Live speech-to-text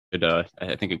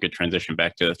I think a good transition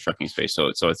back to the trucking space. So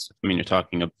it's, I mean, you're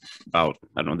talking about,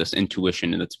 I don't know, this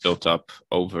intuition that's built up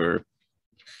over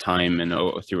time and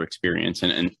through experience.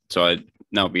 And so I'd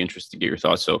now be interested to get your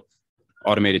thoughts. So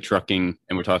automated trucking,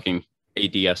 and we're talking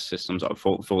ADS systems,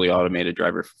 fully automated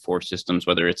driver force systems,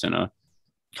 whether it's in a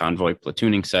convoy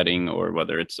platooning setting or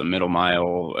whether it's a middle mile,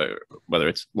 or whether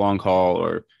it's long haul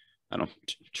or, I don't know,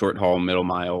 short haul, middle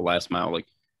mile, last mile, like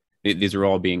these are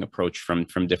all being approached from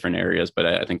different areas, but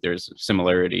I think there's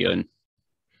similarity in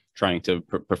trying to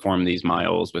perform these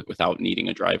miles without needing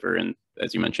a driver. And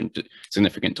as you mentioned,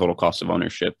 significant total cost of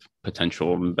ownership,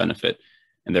 potential benefit.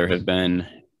 And there have been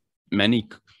many,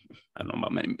 I don't know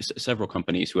about many, several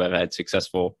companies who have had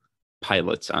successful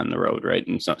pilots on the road, right?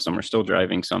 And some are still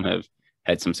driving, some have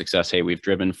had some success. Hey, we've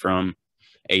driven from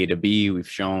A to B, we've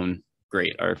shown,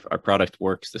 great, our product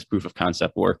works, this proof of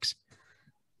concept works.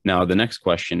 Now, the next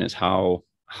question is how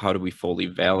do we fully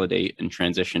validate and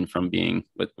transition from being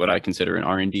what I consider an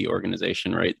R&D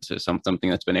organization, right, to something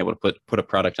that's been able to put a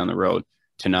product on the road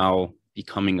to now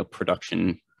becoming a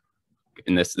production.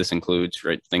 And this includes,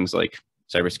 right, things like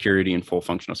cybersecurity and full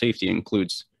functional safety,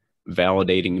 includes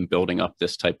validating and building up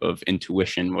this type of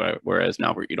intuition, whereas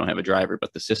now you don't have a driver,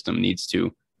 but the system needs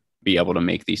to be able to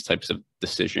make these types of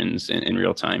decisions in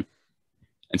real time.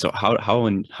 And so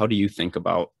how do you think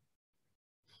about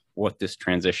what this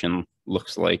transition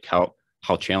looks like, how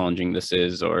challenging this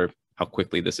is, or how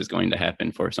quickly this is going to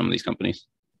happen for some of these companies?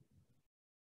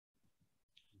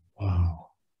 Wow,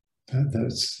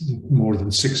 that's more than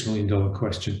 $6 million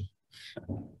question.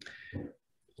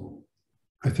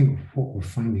 I think what we're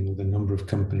finding with a number of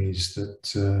companies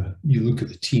that you look at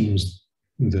the teams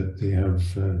that they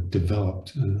have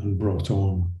developed and brought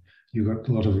on, you've got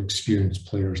a lot of experienced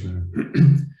players now.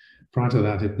 Prior to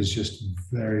that, it was just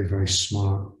very, very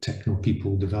smart techno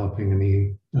people developing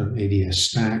an ADS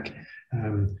stack,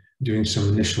 doing some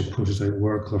initial prototype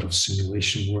work, a lot of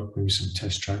simulation work, maybe some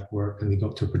test track work, and they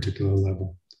got to a particular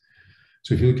level.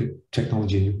 So if you look at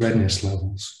technology readiness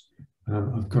levels,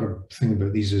 I've got a thing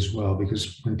about these as well,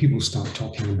 because when people start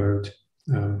talking about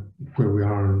where we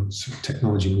are in sort of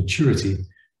technology maturity, it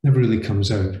never really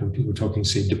comes out. When people are talking,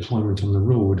 say, deployment on the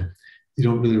road, they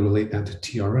don't really relate that to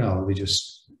TRL. They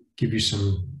just give you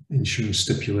some insurance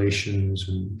stipulations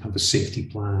and have a safety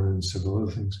plan and several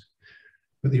other things.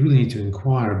 But they really need to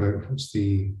inquire about what's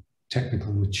the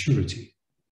technical maturity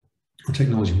or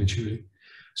technology maturity.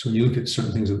 So when you look at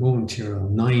certain things at the moment,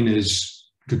 TRL 9 is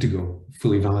good to go,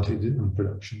 fully validated in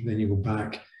production. Then you go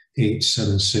back 8,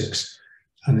 7, 6,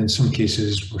 and in some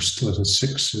cases we're still at a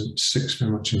 6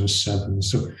 very much in a 7.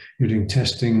 So you're doing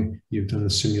testing, you've done the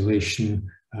simulation,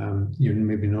 you're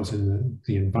maybe not in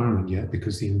the environment yet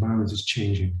because the environment is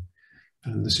changing.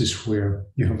 And this is where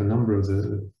you have a number of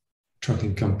the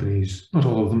trucking companies, not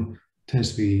all of them,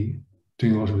 tends to be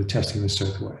doing a lot of the testing in the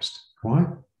Southwest. Why?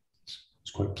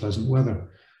 It's quite pleasant weather.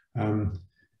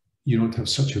 You don't have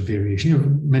such a variation. You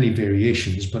have many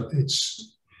variations, but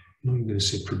it's not even going to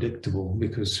say predictable,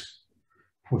 because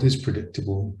what is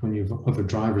predictable, when you have other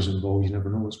drivers involved, you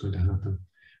never know what's going to happen.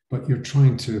 But you're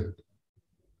trying to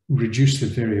reduce the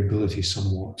variability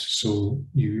somewhat. So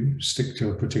you stick to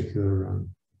a particular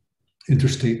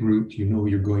interstate route, you know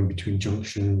you're going between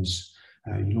junctions,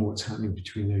 you know what's happening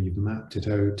between there, you've mapped it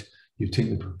out, you've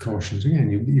taken the precautions.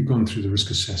 Again, you've gone through the risk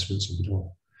assessments of it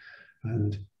all.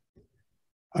 And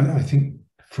I think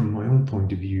from my own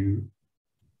point of view,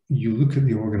 you look at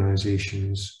the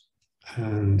organizations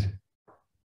and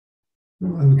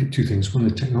I look at two things. One,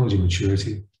 the technology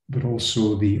maturity, but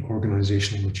also the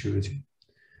organizational maturity.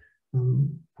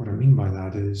 What I mean by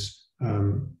that is,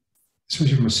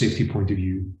 especially from a safety point of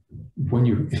view, when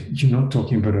you're not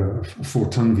talking about a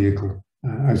 4-ton vehicle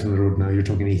out on the road now, you're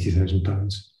talking 80,000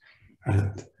 pounds.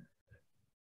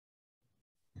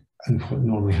 And what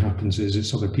normally happens is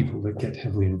it's other people that get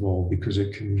heavily involved because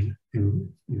it can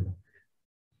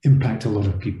impact a lot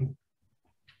of people.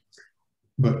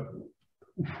 But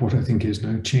what I think is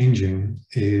now changing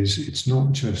is it's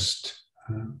not just,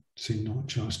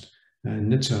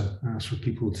 NHTSA asked for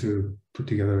people to put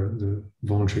together the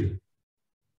voluntary,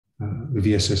 the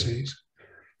VSSAs,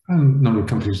 and a number of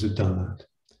companies have done that.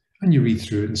 And you read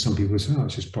through it and some people say, oh,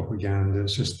 it's just propaganda,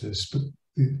 it's just this, but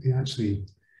they actually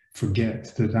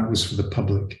forget that that was for the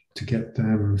public, to get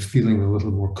them feeling a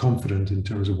little more confident in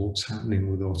terms of what's happening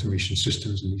with automation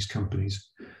systems in these companies.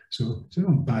 So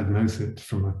don't badmouth it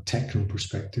from a techno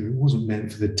perspective. It wasn't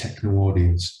meant for the techno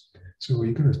audience. So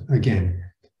you've got to, again,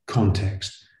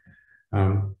 context.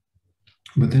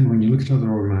 But then when you look at other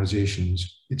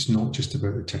organizations, it's not just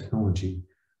about the technology.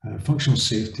 Functional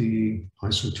safety,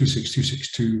 ISO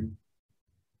 26262,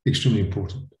 extremely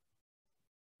important.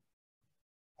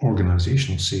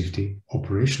 organizational safety,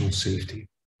 operational safety,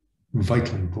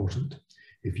 vitally important.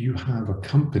 If you have a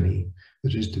company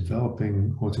that is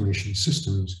developing automation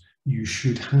systems, you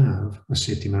should have a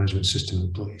safety management system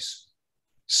in place,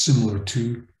 similar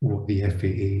to what the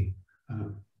FAA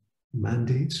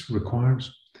mandates,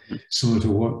 requires, similar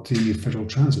to what the Federal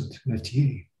Transit,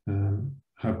 FTA,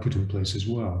 have put in place as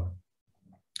well.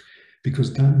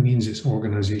 Because that means it's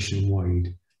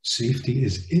organization-wide. Safety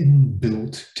is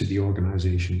inbuilt to the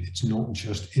organization. It's not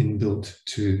just inbuilt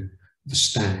to the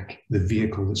stack, the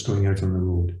vehicle that's going out on the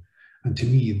road. And to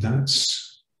me,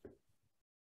 that's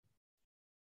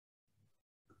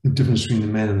the difference between the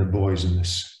men and the boys in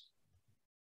this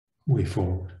way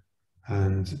forward.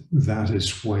 And that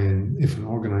is when, if an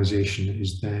organization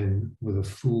is then with a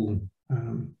full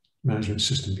management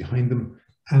system behind them,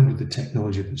 and with the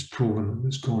technology that's proven,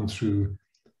 that's gone through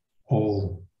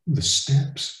all the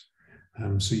steps.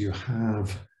 So you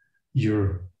have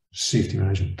your safety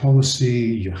management policy,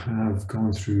 you have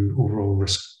gone through overall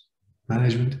risk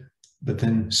management, but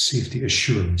then safety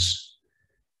assurance.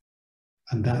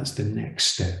 And that's the next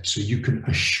step. So you can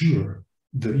assure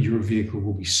that your vehicle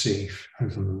will be safe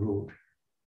out on the road.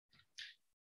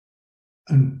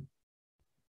 And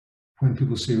when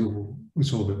people say, well,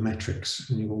 it's all about metrics,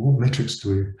 and you go, what metrics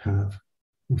do we have?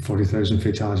 40,000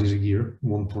 fatalities a year,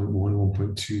 1.1,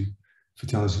 1.2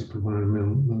 fatalities per 100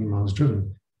 million miles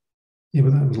driven. Yeah,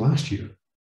 but that was last year.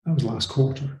 That was last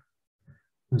quarter.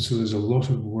 And so there's a lot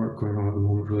of work going on at the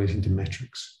moment relating to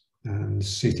metrics and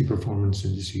safety performance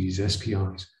indices,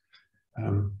 SPIs.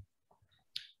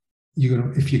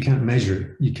 If you can't measure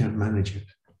it, you can't manage it.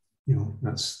 You know,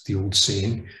 that's the old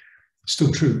saying.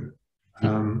 Still true.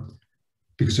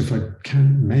 Because if I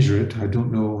can't measure it, I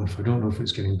don't know if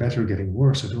it's getting better, getting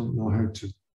worse. I don't know how to,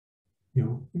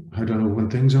 how do I know when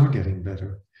things are getting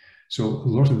better? So a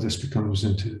lot of this becomes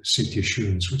into safety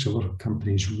assurance, which a lot of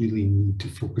companies really need to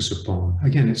focus upon.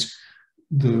 Again, it's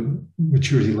the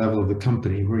maturity level of the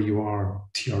company, where you are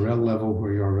TRL level,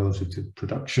 where you are relative to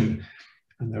production,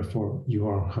 and therefore you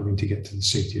are having to get to the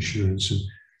safety assurance. And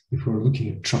if we're looking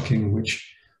at trucking,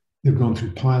 which they've gone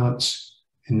through pilots,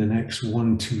 in the next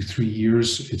 1, 2, 3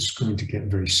 years, it's going to get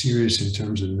very serious in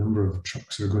terms of the number of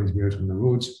trucks that are going to be out on the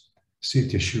roads.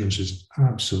 Safety assurance is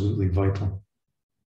absolutely vital.